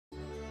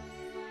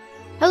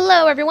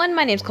Hello everyone,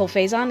 my name's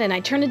ColdPhazon and I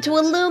turned into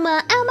a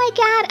Luma. Oh my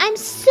god, I'm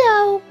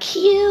so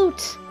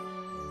cute!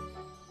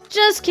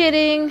 Just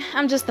kidding,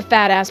 I'm just the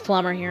fat-ass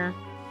plumber here.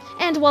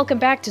 And welcome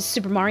back to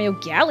Super Mario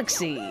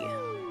Galaxy.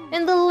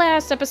 In the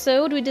last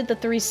episode, we did the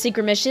 3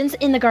 secret missions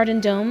in the Garden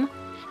Dome.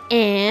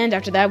 And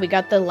after that, we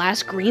got the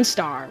last green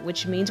star,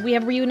 which means we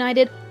have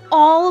reunited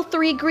all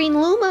 3 green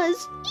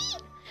Lumas.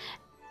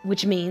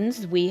 Which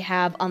means we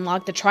have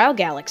unlocked the trial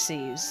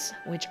galaxies,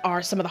 which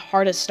are some of the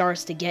hardest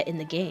stars to get in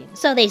the game.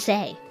 So they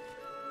say.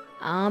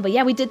 But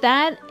yeah, we did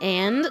that,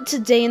 and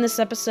today in this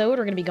episode,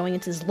 we're going to be going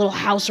into this little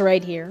house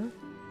right here.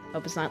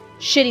 Hope it's not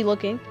shitty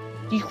looking.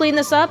 Do you clean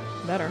this up?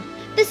 Better.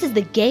 This is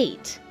the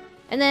gate.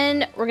 And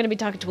then we're going to be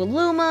talking to a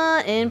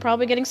Luma and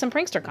probably getting some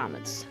prankster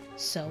comments.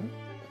 So,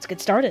 let's get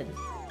started.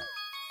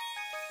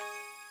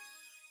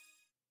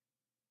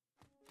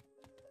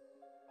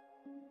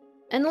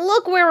 And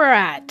look where we're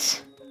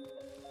at.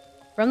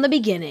 From the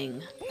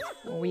beginning,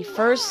 where we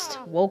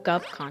first woke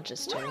up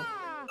conscious to.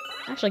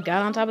 Actually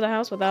got on top of the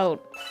house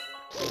without...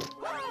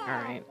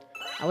 Alright.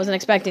 I wasn't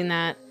expecting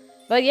that.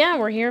 But yeah,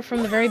 we're here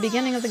from the very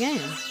beginning of the game.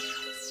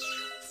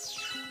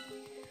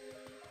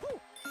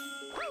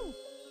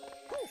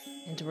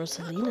 And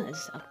Rosalina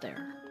is up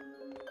there.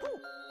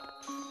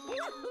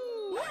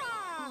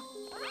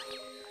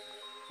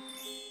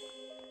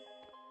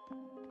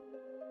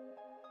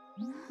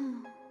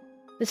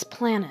 This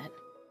planet.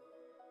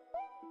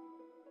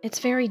 It's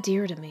very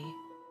dear to me.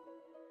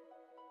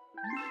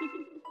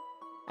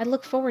 I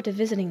look forward to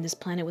visiting this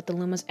planet with the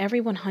Lumas every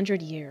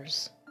 100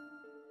 years.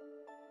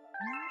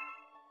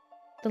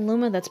 The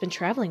Luma that's been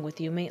traveling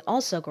with you may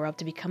also grow up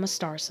to become a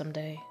star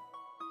someday.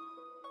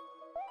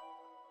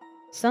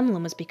 Some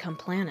Lumas become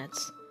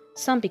planets,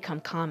 some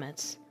become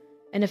comets,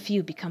 and a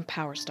few become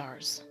power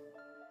stars.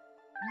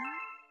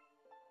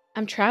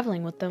 I'm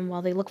traveling with them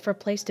while they look for a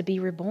place to be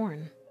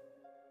reborn.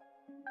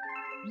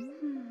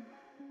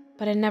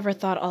 But I never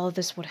thought all of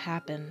this would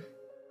happen.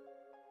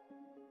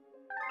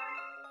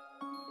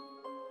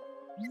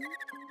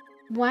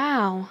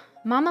 Wow,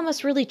 Mama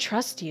must really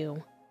trust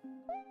you.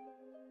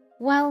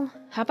 Well,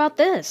 how about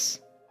this?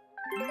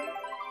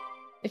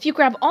 If you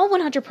grab all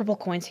 100 purple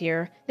coins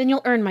here, then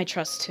you'll earn my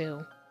trust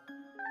too.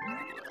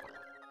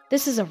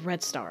 This is a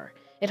red star.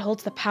 It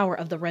holds the power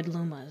of the red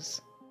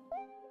Lumas.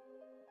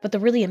 But the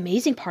really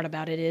amazing part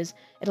about it is,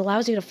 it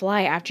allows you to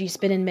fly after you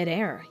spin in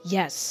midair.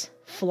 Yes,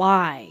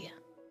 fly.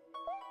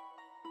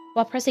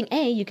 While pressing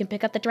A, you can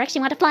pick up the direction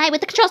you want to fly with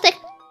the control stick.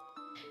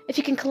 If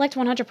you can collect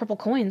 100 purple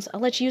coins,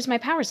 I'll let you use my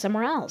power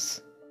somewhere else.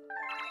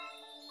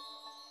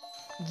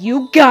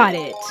 You got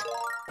it!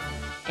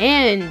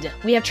 And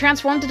we have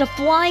transformed into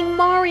Flying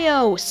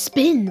Mario!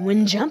 Spin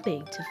when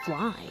jumping to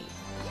fly.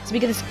 So we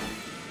get this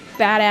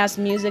badass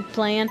music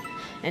playing.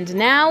 And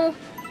now,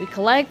 we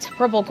collect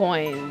purple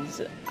coins.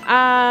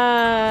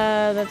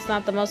 That's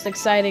not the most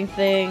exciting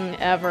thing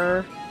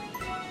ever.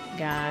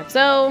 God.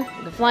 So,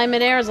 we can fly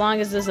midair as long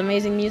as this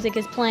amazing music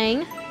is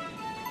playing.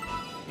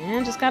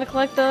 And just gotta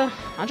collect the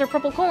 100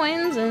 purple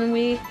coins, and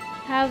we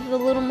have the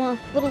little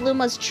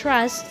Luma's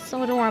trust.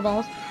 So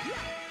adorable.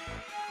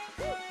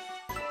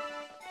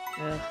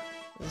 Ugh,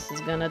 this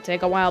is gonna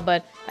take a while,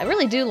 but I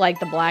really do like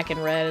the black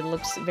and red. It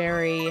looks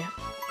very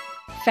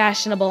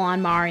fashionable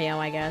on Mario,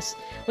 I guess.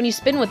 When you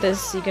spin with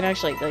this, you can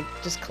actually, like,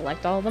 just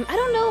collect all of them. I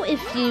don't know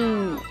if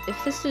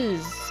this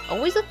is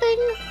always a thing?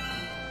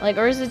 Like,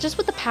 or is it just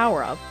with the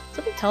power-up?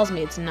 Something tells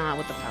me it's not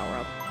with the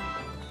power-up.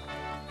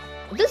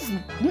 This is...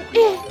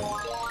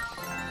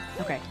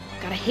 Okay.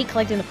 God, I hate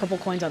collecting the purple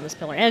coins on this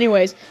pillar.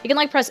 Anyways, you can,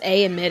 like, press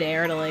A in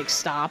mid-air to, like,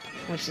 stop,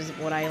 which is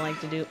what I like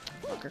to do.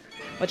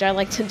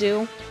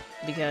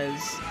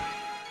 Because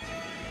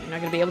you're not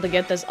gonna be able to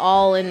get this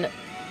all in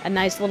a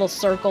nice little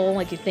circle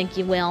like you think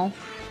you will.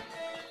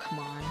 Come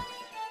on.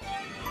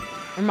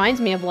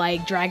 Reminds me of,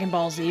 like, Dragon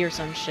Ball Z or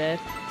some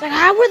shit. It's like,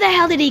 where the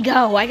hell did he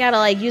go? I gotta,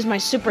 like, use my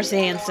Super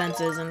Saiyan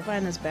senses and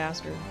find this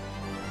bastard.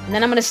 And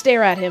then I'm gonna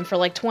stare at him for,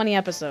 like, 20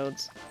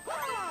 episodes.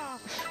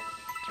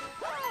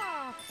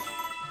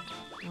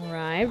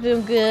 Alright,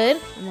 doing good.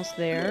 Almost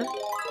there.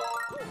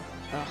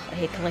 Ugh, I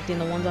hate collecting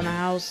the ones on the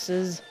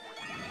houses.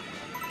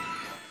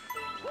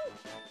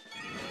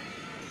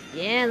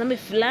 Yeah, let me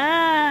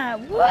fly!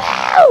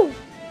 Woo!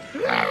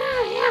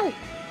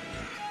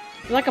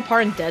 There's like a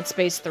part in Dead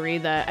Space 3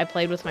 that I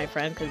played with my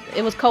friend, because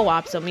it was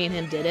co-op, so me and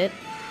him did it.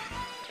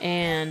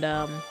 And,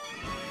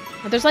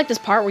 there's like this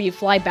part where you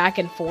fly back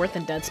and forth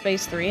in Dead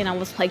Space 3, and I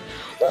was like,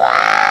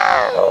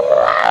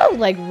 wow!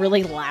 Like,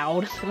 really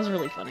loud. It was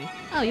really funny.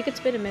 Oh, you could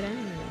spin a minute.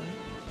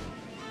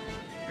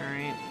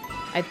 Alright.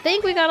 I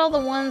think we got all the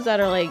ones that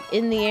are, like,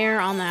 in the air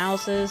on the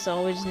houses, so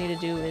all we just need to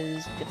do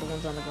is get the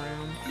ones on the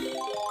ground.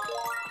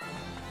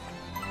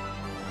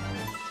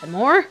 10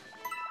 more?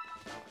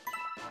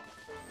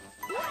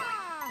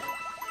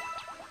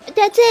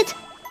 That's it!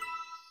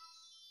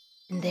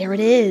 And there it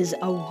is,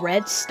 a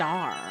red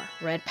star.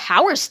 Red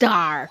power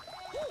star!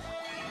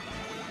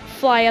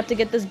 Fly up to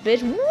get this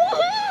bitch.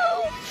 Woohoo!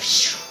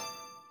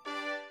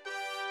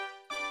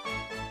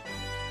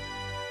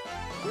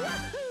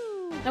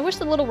 I wish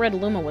the little red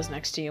Luma was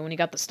next to you when you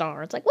got the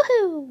star. It's like,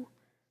 woohoo!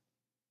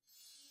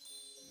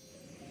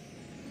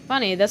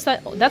 Funny, that's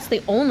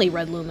the only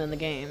red Luma in the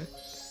game.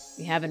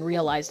 You haven't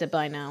realized it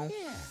by now.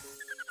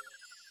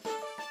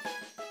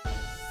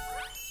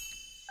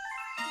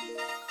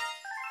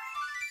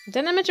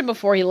 Didn't I mention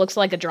before he looks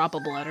like a drop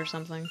of blood or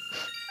something?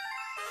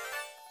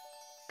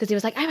 Because he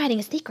was like, I'm hiding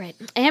a secret.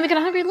 And we got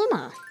a hungry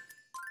Luma.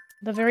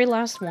 The very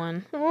last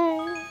one.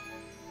 Oh.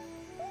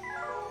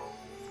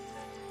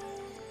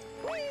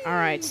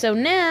 Alright, so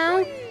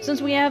now,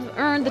 since we have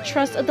earned the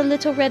trust of the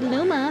little red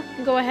Luma, we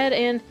can go ahead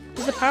and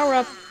use the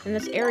power-up in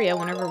this area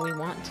whenever we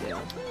want to.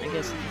 I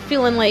guess,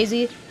 feeling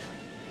lazy,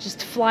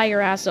 just fly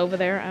your ass over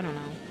there, I don't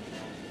know.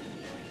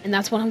 And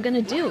that's what I'm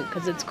gonna do,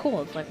 because it's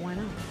cool, it's like, why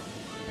not?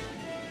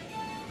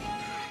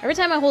 Every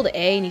time I hold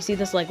A and you see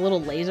this, like,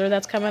 little laser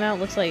that's coming out,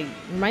 looks like,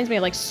 reminds me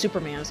of, like,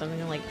 Superman or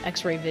something, like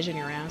X-ray vision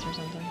your ass or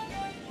something.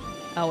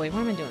 Oh, wait, what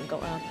am I doing? Go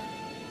up.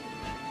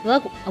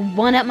 Look, a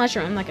one-up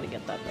mushroom. I'm not gonna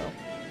get that, though.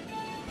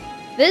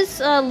 This,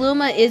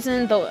 Luma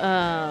isn't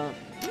the,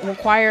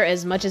 require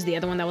as much as the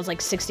other one that was,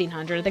 like,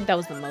 1,600. I think that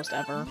was the most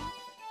ever.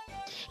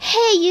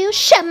 Hey, you!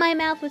 Shut my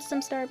mouth with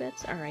some star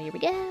bits. Alright, here we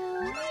go.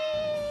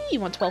 You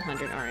want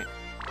 1,200. Alright.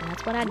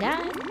 That's what I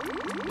got.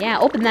 Yeah,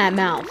 open that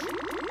mouth.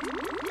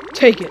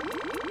 Take it.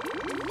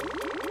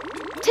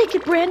 Take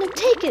it, Brandon.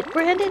 Take it,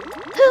 Brandon.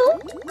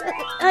 Who?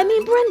 I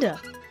mean,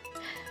 Brenda.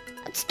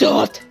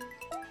 Stop.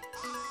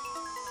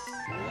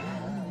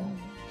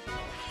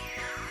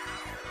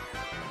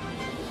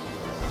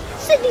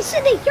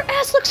 Sydney, your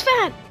ass looks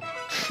fat.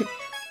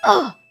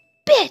 Oh,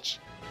 bitch.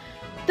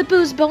 The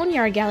Boo's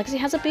Boneyard Galaxy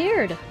has a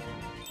beard.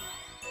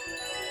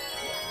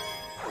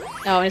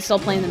 Oh, and it's still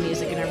playing the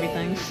music and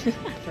everything.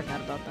 I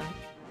forgot about that.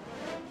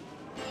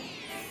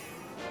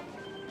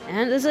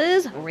 And this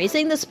is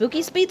Racing the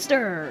Spooky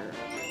Speedster.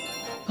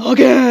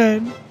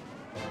 Again!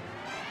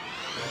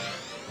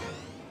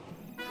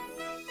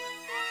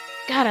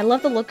 God, I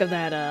love the look of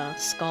that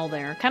skull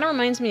there. Kind of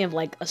reminds me of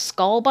like a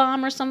skull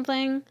bomb or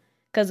something.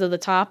 Because of the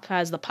top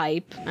has the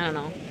pipe. I don't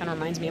know. Kind of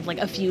reminds me of like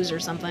a fuse or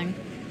something.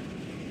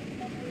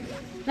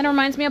 Then it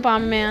reminds me of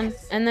Bomberman.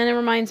 And then it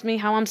reminds me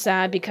how I'm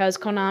sad because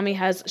Konami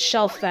has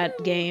shelved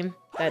that game.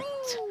 That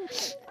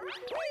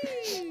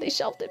they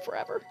shelved it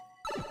forever.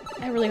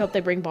 I really hope they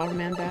bring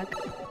Bomberman back.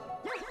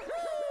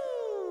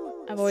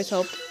 I've always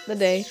hoped the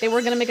day. They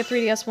were gonna make a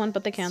 3DS one,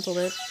 but they canceled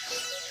it.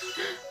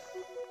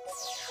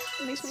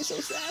 It makes me so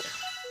sad.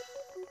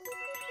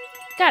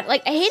 God,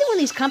 like, I hate it when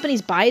these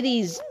companies buy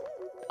these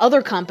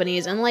other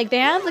companies, and, like, they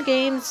have the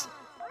games,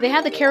 they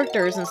have the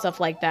characters and stuff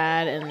like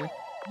that, and,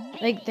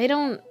 like, they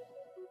don't,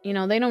 you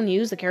know, they don't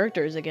use the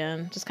characters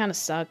again. Just kind of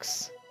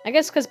sucks. I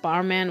guess because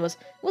Bomberman it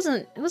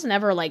wasn't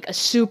ever, like, a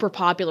super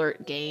popular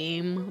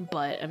game,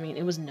 but, I mean,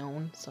 it was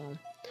known, so...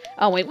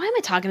 Oh, wait, why am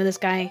I talking to this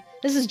guy?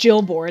 This is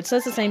Jillbor. It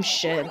says the same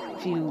shit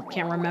if you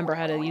can't remember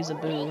how to use a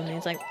boo. And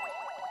he's like,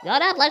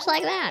 shut up, looks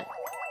like that.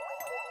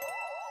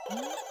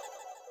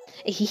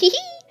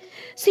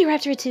 See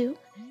Raptor 2?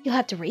 You'll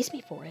have to race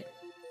me for it.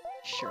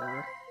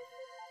 Sure.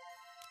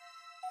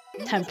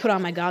 Time to put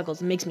on my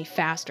goggles. It makes me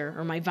faster.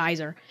 Or my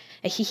visor.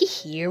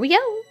 Here we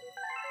go.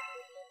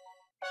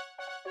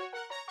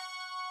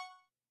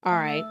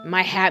 Alright,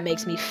 my hat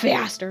makes me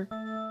faster.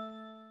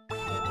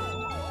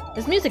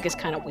 This music is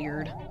kind of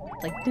weird.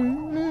 It's like...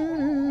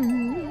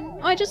 Oh,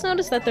 I just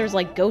noticed that there's,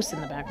 like, ghosts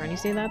in the background. You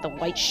see that? The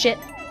white shit.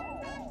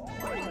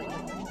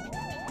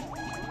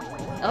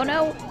 Oh,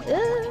 no.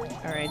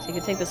 Alright, so you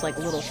can take this, like,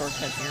 little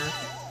shortcut here.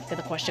 Get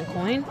the question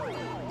coin.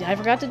 I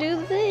forgot to do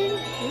the thing.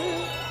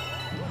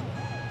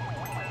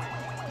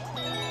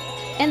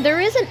 And there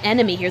is an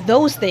enemy here.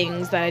 Those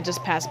things that I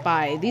just passed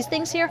by. These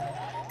things here.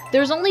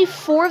 There's only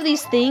 4 of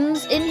these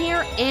things in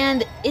here,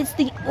 and it's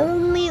the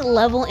only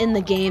level in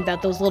the game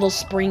that those little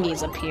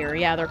springies appear.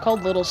 Yeah, they're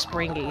called little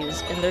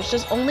springies, and there's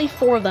just only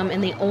 4 of them,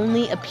 and they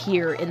only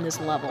appear in this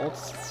level.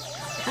 It's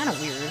kind of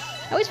weird.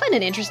 I always find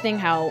it interesting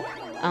how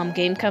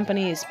game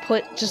companies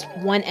put just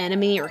one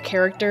enemy or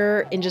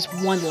character in just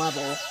one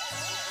level.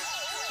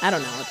 I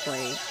don't know, it's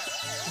like...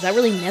 Is that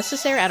really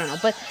necessary? I don't know,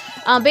 but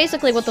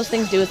basically what those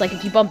things do is, like,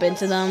 if you bump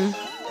into them,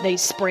 they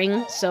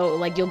spring, so,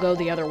 like, you'll go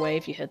the other way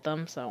if you hit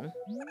them, so...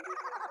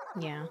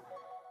 Yeah.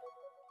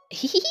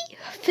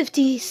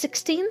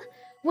 50-16?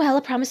 Well,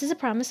 a promise is a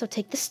promise, so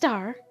take the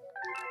star.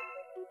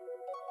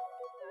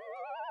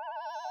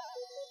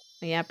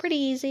 Yeah, pretty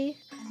easy.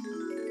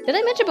 Did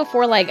I mention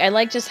before, like, I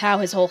like just how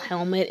his whole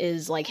helmet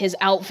is, like, his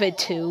outfit,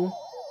 too?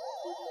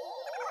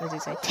 What does he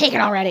say? Take it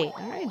already!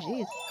 Alright,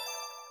 jeez.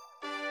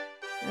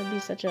 That'd be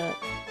such a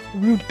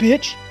rude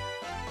bitch.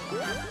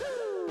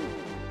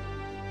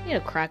 I need to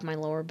crack my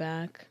lower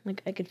back.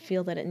 Like, I could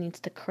feel that it needs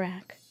to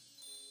crack.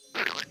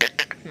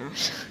 No.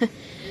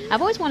 I've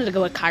always wanted to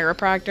go to a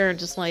chiropractor and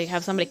just, like,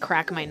 have somebody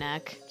crack my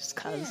neck. Just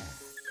cuz.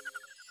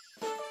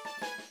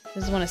 I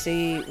just want to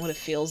see what it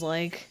feels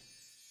like.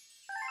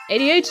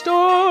 88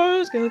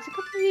 stars! Galaxy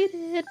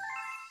completed!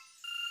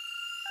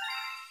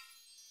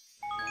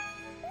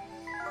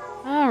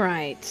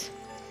 Alright.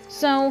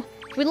 So,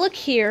 if we look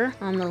here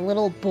on the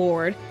little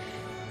board,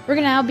 we're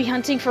gonna now be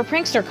hunting for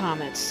prankster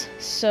comets.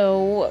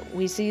 So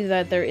we see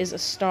that there is a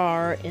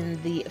star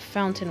in the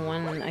fountain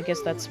one, and I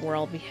guess that's where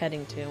I'll be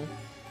heading to.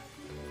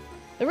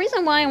 The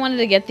reason why I wanted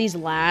to get these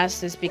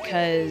last is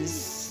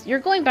because you're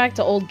going back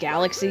to old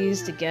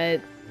galaxies to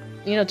get,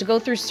 you know, to go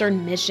through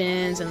certain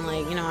missions, and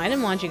like, you know, I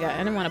didn't want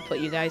to put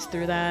you guys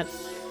through that.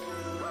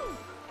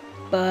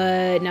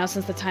 But now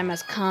since the time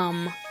has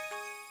come,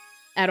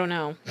 I don't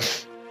know.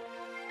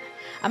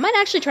 I might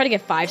actually try to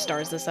get 5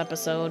 stars this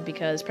episode,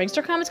 because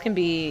prankster comets can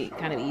be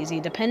kind of easy,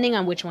 depending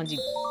on which ones you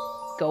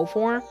go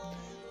for.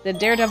 The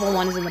Daredevil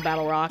one is in the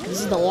Battle Rock.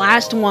 This is the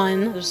last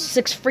one. There's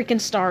 6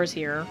 freaking stars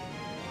here.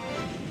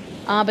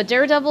 But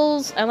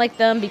Daredevils, I like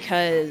them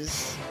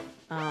because,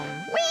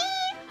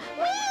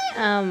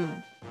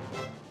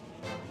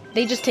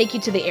 they just take you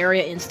to the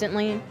area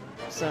instantly,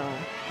 so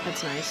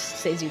that's nice.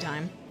 Saves you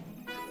time.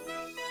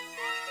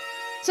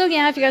 So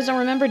yeah, if you guys don't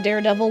remember,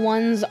 Daredevil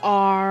ones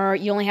are,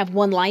 you only have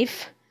 1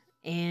 life,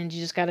 and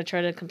you just gotta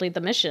try to complete the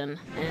mission,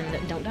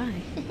 and don't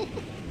die.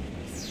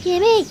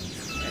 Gimme!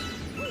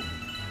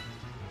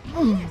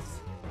 Alright,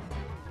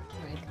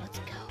 let's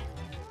go.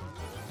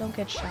 Don't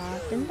get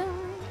shot and die.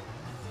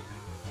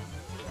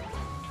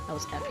 That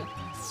was epic.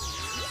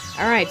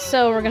 Alright,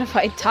 so we're gonna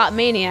fight Top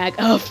Maniac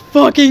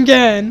fucking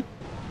again!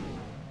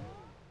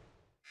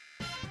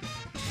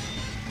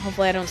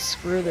 Hopefully I don't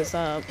screw this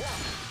up.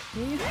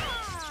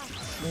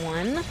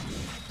 1.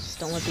 Just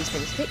don't let these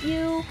things hit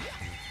you.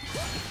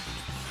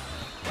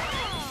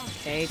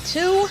 Okay,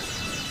 2.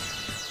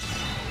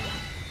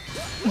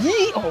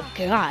 Yee! Oh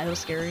god, that was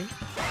scary.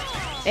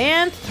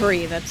 And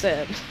 3, that's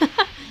it.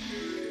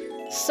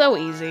 So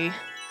easy.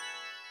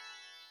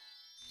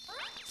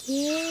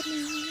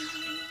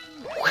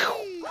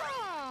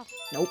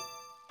 Nope.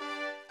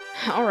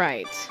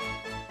 Alright.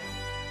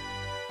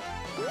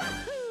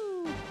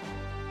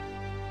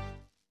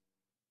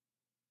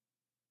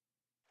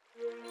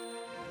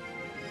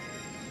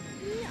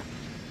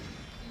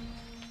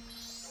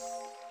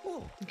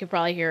 You could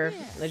probably hear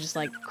they just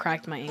like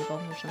cracked my ankle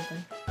or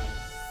something.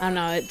 I don't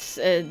know, it's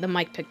the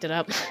mic picked it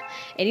up.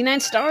 89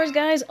 stars,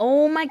 guys.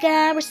 Oh my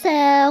god, we're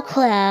so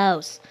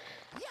close.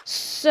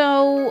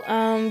 So,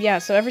 yeah,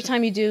 so every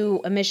time you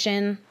do a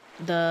mission,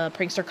 the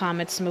prankster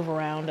comets move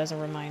around as a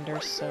reminder.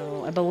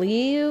 So I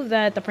believe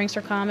that the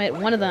prankster comet,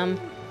 one of them,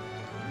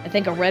 I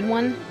think a red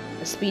one,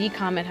 the speedy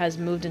comet, has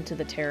moved into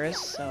the terrace,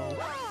 so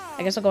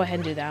I guess I'll go ahead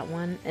and do that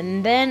one.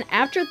 And then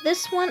after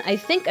this one, I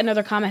think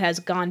another comet has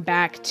gone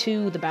back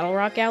to the Battle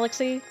Rock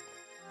Galaxy.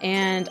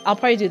 And I'll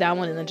probably do that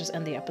one and then just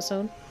end the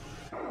episode.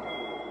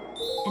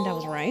 And I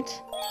was right.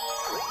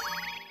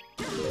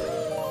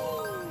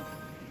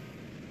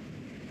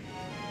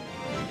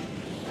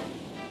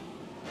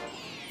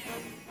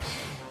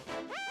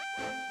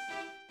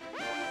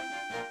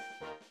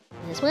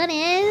 This one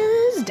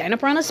is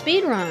Dinoprana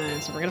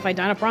Speedrun. So we're gonna fight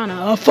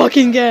Dinoprana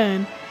fucking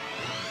again.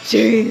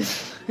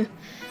 Jeez.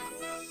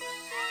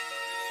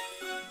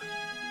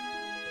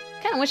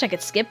 Kinda wish I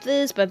could skip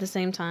this, but at the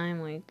same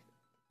time, like,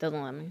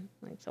 doesn't let me.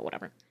 Like, so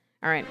whatever.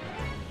 Alright.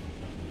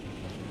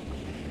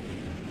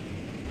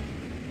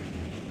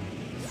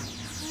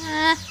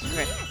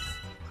 Okay.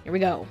 Here we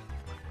go.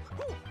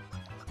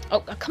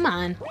 Oh, come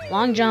on.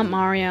 Long jump,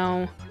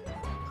 Mario.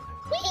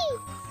 Whee!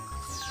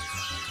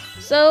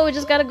 So, we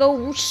just gotta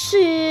go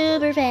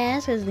super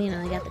fast, because, you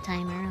know, they got the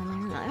timer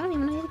on there. I don't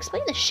even know how to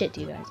explain this shit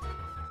to you guys.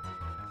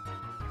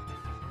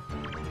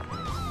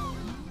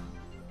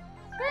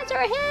 That's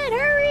our head!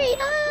 Hurry!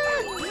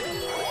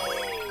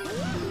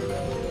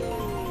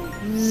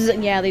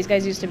 Yeah, these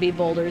guys used to be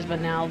boulders,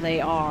 but now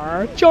they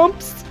are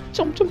jumps!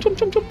 Jump, jump, jump,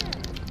 jump, jump!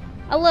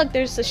 Oh look,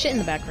 there's a shit in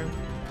the background.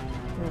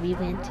 Where we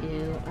went to,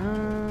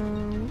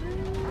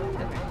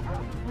 okay.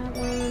 That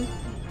one.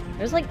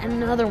 There's like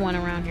another one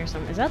around here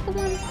somewhere. Is that the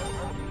one?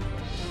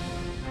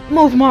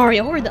 Move,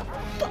 Mario! Where the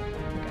fuck?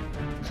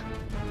 Okay.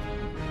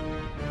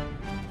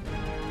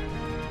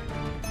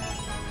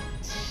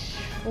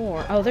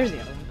 4. Oh, there's the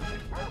other one.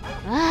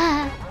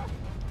 Ah!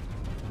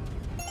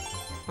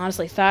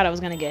 Honestly thought I was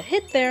gonna get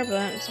hit there, but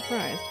I'm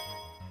surprised.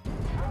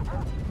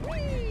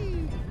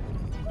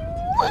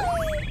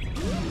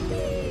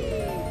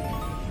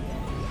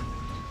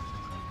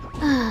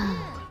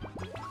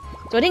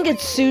 So I didn't get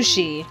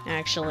sushi,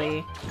 actually.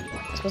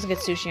 I was supposed to get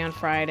sushi on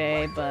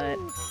Friday, but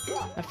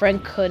my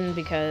friend couldn't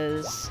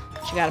because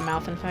she got a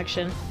mouth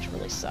infection, which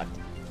really sucked.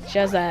 She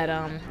has that,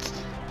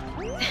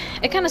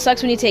 it kind of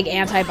sucks when you take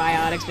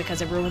antibiotics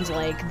because it ruins,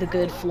 like, the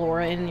good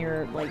flora in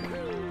your, like,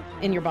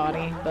 in your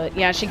body. But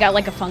yeah, she got,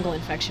 like, a fungal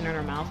infection in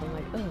her mouth. I'm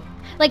like, ugh.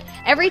 Like,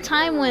 every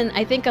time when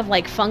I think of,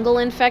 like,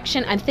 fungal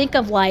infection, I think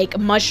of, like,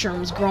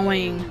 mushrooms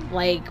growing,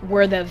 like,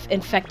 where the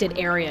infected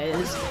area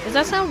is. Does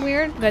that sound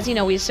weird? Because, you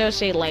know, we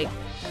associate, like,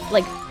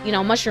 you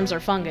know, mushrooms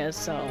are fungus,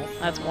 so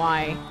that's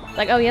why.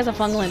 Like, oh, he has a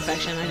fungal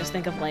infection. I just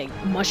think of, like,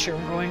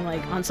 mushroom growing,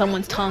 like, on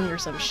someone's tongue or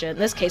some shit. In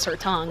this case, her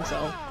tongue,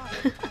 so.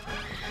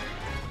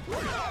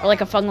 Or,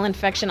 like, a fungal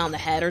infection on the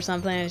head or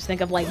something. I just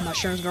think of, like,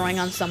 mushrooms growing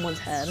on someone's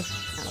head.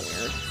 Kind of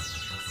weird.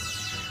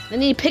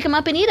 Then you pick them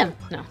up and eat them.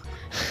 No.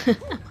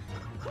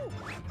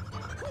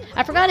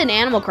 I forgot in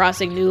Animal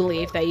Crossing New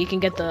Leaf that you can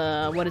get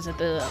the, what is it,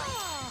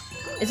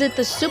 is it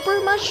the super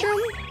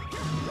mushroom?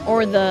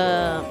 Or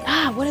the,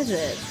 what is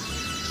it?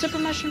 Super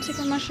mushroom,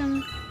 secret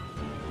mushroom?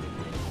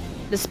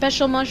 The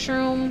special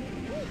mushroom?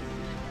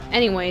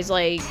 Anyways,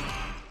 like,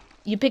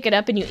 you pick it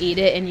up and you eat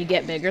it and you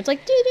get bigger. It's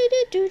like,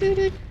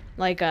 doo-doo-doo-doo-doo-doo.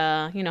 Like,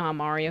 you know how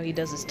Mario, he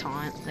does his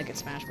taunt, like at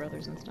Smash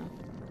Brothers and stuff.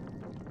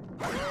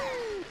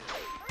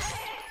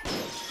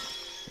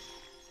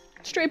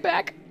 Straight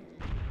back.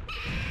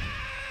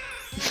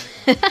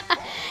 He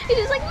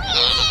just like,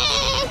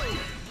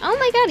 oh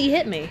my god, he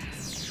hit me.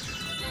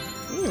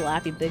 You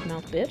laughy big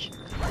mouth bitch.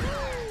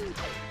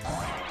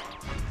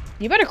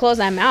 You better close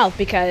that mouth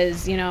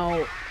because, you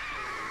know,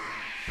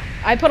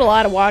 I put a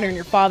lot of water in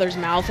your father's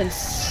mouth in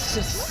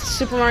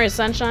Super Mario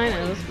Sunshine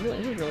and it was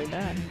really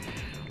bad.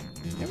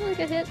 Did you ever really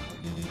get hit?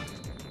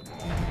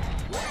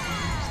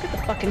 Just get the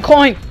fucking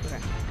coin! Okay.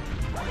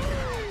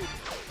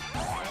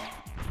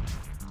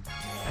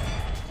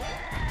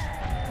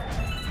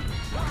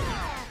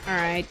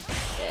 Alright.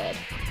 Dead.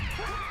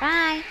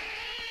 Bye!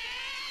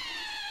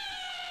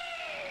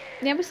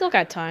 Yeah, we still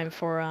got time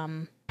for,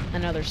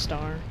 another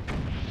star.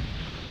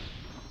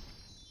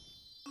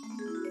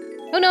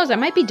 Who knows, I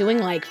might be doing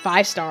like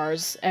 5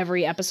 stars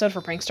every episode for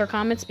Prankster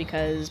comments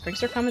because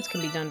Prankster comments can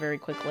be done very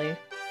quickly.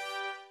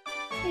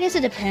 I guess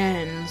it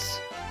depends.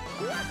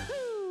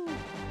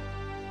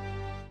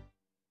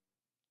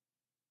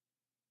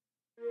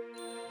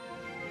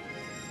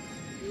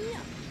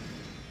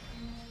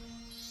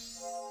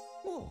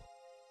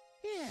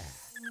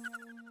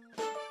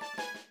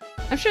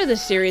 I'm sure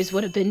this series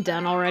would have been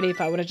done already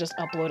if I would have just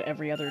uploaded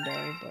every other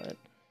day, but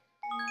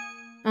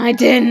I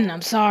didn't,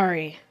 I'm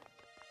sorry.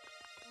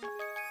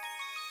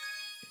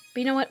 But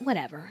you know what?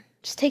 Whatever.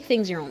 Just take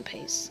things your own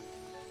pace.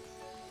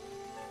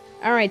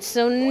 Alright,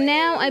 so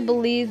now I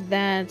believe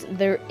that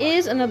there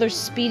is another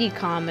Speedy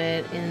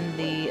Comet in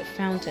the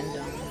Fountain Dome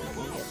that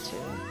we get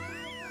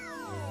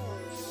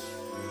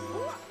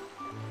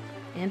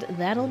to. And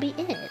that'll be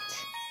it.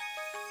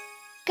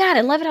 God,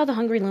 I love it how the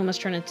Hungry Lumas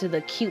turn into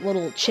the cute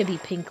little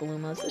chibi pink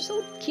Lumas. They're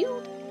so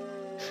cute.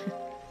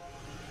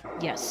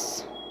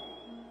 Yes.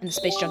 In the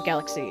Space Junk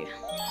Galaxy.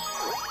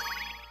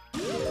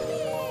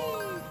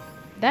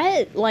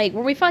 That, like,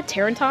 where we fought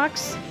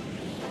Pterantox,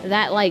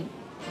 that, like,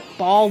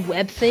 ball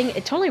web thing,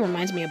 it totally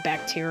reminds me of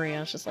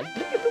bacteria. It's just like,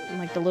 bloop, bloop, bloop,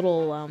 like the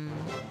little, I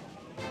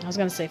was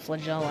gonna say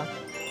flagella.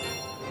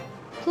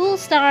 Cool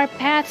Star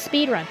Path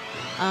speedrun.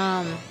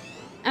 I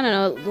don't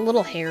know, the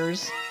little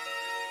hairs.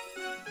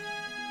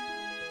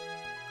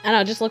 I don't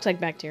know, it just looks like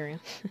bacteria.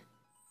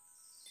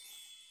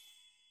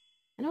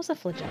 I know it's a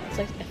flagella. It's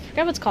like, I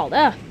forgot what it's called.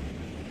 I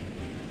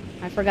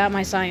forgot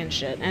my science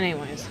shit.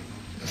 Anyways.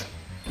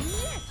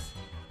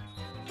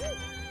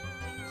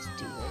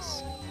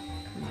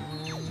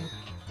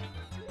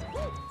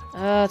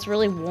 It's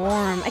really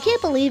warm. I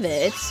can't believe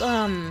it. It's,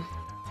 well,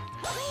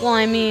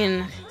 I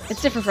mean,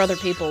 it's different for other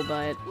people,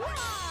 but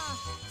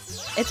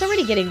it's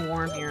already getting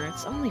warm here.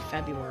 It's only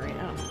February.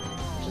 I don't know.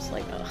 Just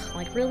like, ugh,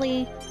 like,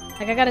 really?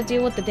 Like, I gotta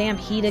deal with the damn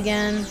heat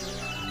again?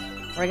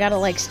 Or I gotta,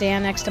 like,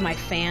 stand next to my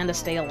fan to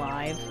stay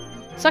alive?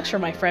 It sucks for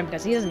my friend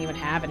because he doesn't even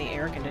have any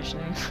air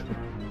conditioning.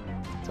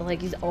 So,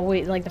 like, he's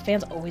always, like, the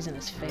fan's always in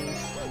his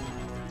face.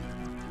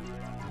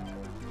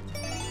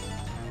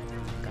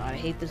 God, I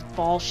hate this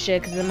ball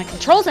shit because then my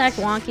controls act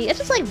wonky. It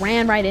just like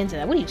ran right into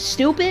that. What are you,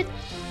 stupid?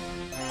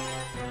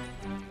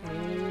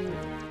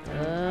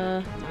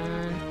 Come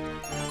on.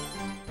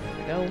 There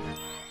we go.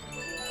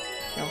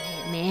 Don't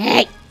hit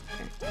me.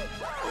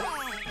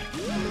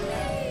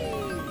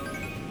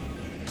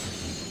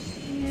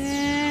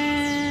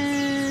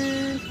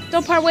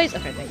 Don't part ways.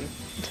 Okay, thank you.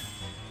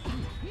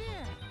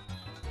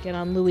 Get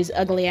on Louie's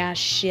ugly ass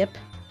ship.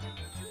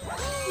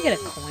 You get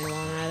a coin while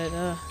I'm at it.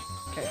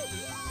 Okay.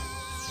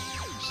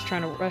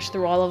 Trying to rush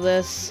through all of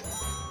this.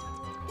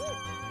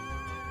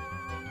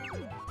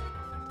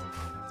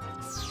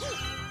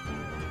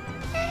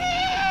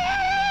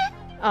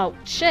 Oh,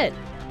 shit.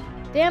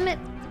 Damn it.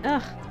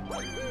 Ugh.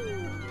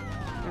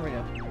 There we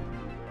go. Come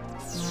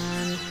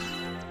on.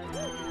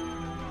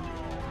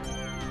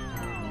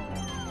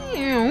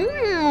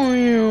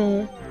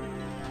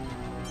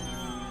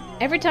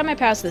 Every time I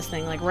pass this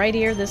thing, like right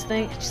here, this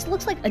thing, it just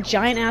looks like a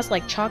giant ass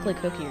like chocolate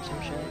cookie or some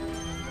shit.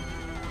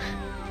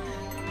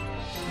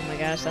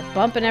 Gosh, that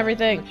bump and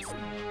everything.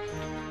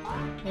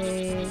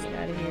 Hey, get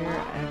out of here.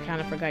 I kind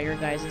of forgot your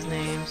guys'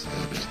 names.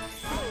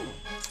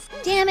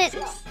 Damn it!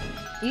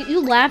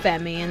 You laugh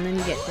at me and then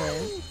you get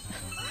hit.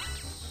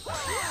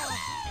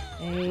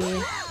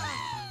 Hey.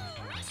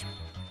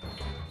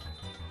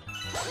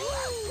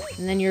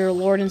 And then your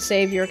Lord and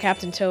Savior,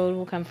 Captain Toad,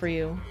 will come for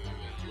you.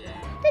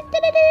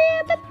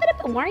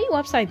 Why are you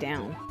upside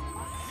down?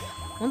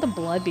 Won't the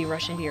blood be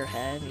rushing to your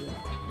head? No.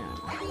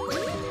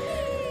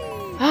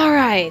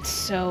 Alright,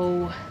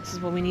 so this is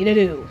what we need to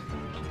do.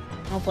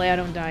 Hopefully I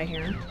don't die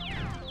here.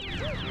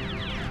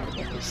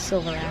 Get this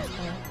silver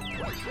asshole.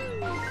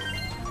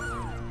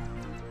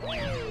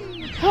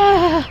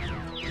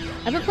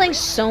 I've been playing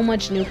so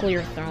much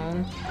Nuclear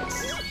Throne.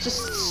 It's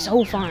just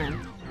so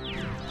fun.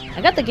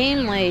 I got the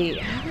game,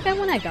 like, I forgot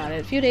when I got it.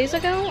 A few days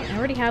ago? I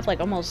already have, like,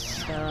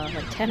 almost,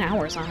 like, 10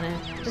 hours on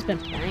it. Just been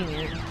playing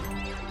it.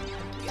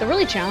 It's a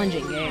really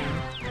challenging game.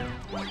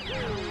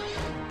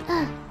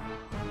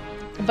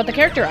 But the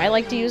character I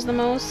like to use the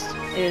most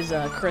is,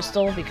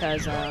 Crystal,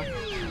 because,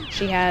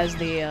 she has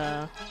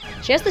the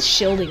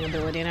shielding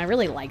ability, and I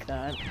really like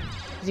that.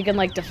 Because you can,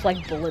 like,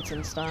 deflect bullets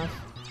and stuff.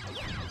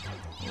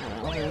 I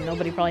don't know,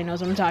 nobody probably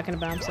knows what I'm talking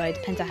about besides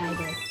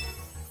Pentahydra.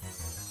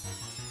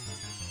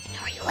 I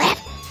know where you live!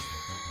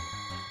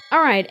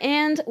 Alright,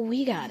 and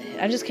we got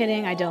it. I'm just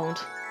kidding, I don't.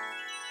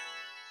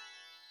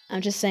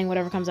 I'm just saying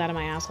whatever comes out of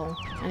my asshole.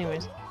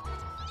 Anyways.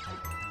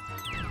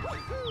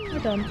 We're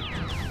done.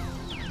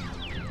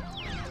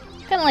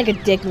 Kinda like a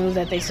dick move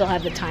that they still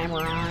have the timer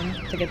on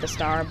to get the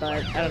star,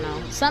 but I don't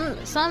know.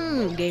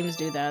 Some games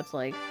do that. It's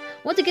like,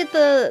 once you get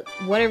the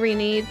whatever you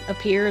need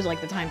appears,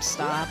 like the time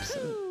stops.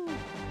 And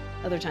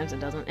other times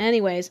it doesn't.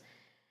 Anyways,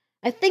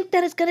 I think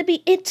that is gonna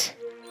be it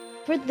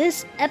for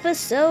this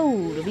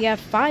episode. We have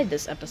 5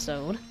 this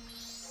episode.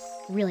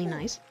 Really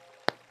nice.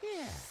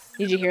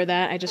 Did you hear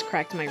that? I just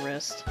cracked my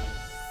wrist.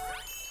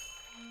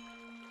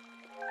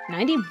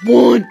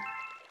 91!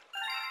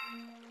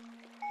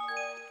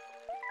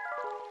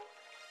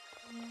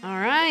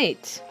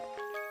 Alright.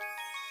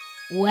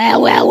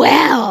 Well,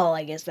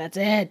 I guess that's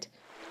it.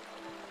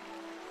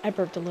 I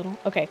burped a little.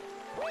 Okay.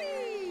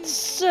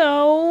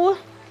 So,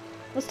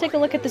 let's take a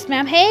look at this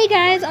map. Hey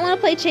guys, I want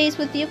to play chase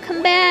with you.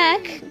 Come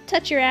back.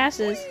 Touch your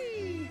asses.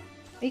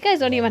 You guys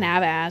don't even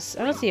have ass.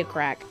 I don't see a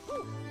crack.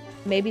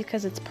 Maybe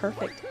because it's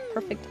perfect.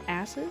 Perfect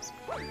asses?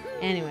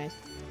 Anyways.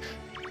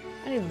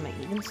 What am I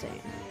even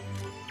saying?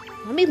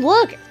 Let me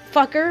look,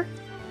 fucker.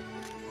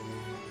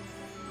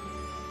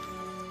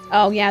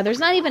 Oh yeah, there's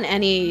not even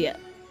any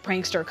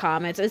prankster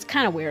comments. It's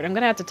kind of weird. I'm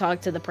gonna have to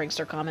talk to the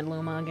prankster comment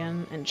Luma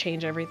again and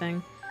change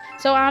everything.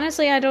 So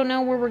honestly, I don't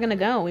know where we're gonna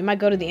go. We might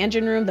go to the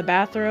engine room, the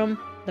bathroom.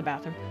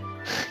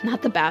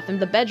 Not the bathroom,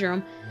 the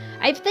bedroom.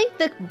 I think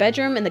the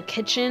bedroom and the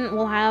kitchen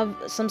will have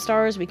some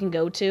stars we can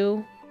go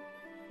to.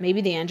 Maybe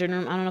the engine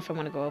room. I don't know if I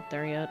want to go up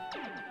there yet.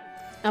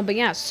 But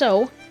yeah,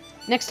 so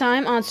next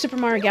time on Super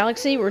Mario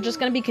Galaxy, we're just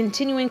going to be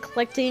continuing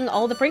collecting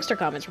all the prankster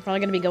comments. We're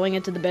probably going to be going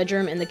into the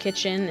bedroom and the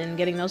kitchen and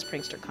getting those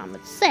prankster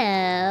comments. So,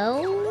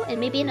 and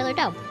maybe another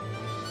dome.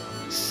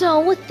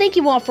 So, thank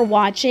you all for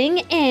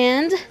watching,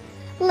 and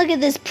look at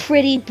this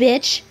pretty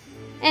bitch.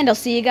 And I'll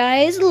see you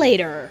guys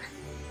later.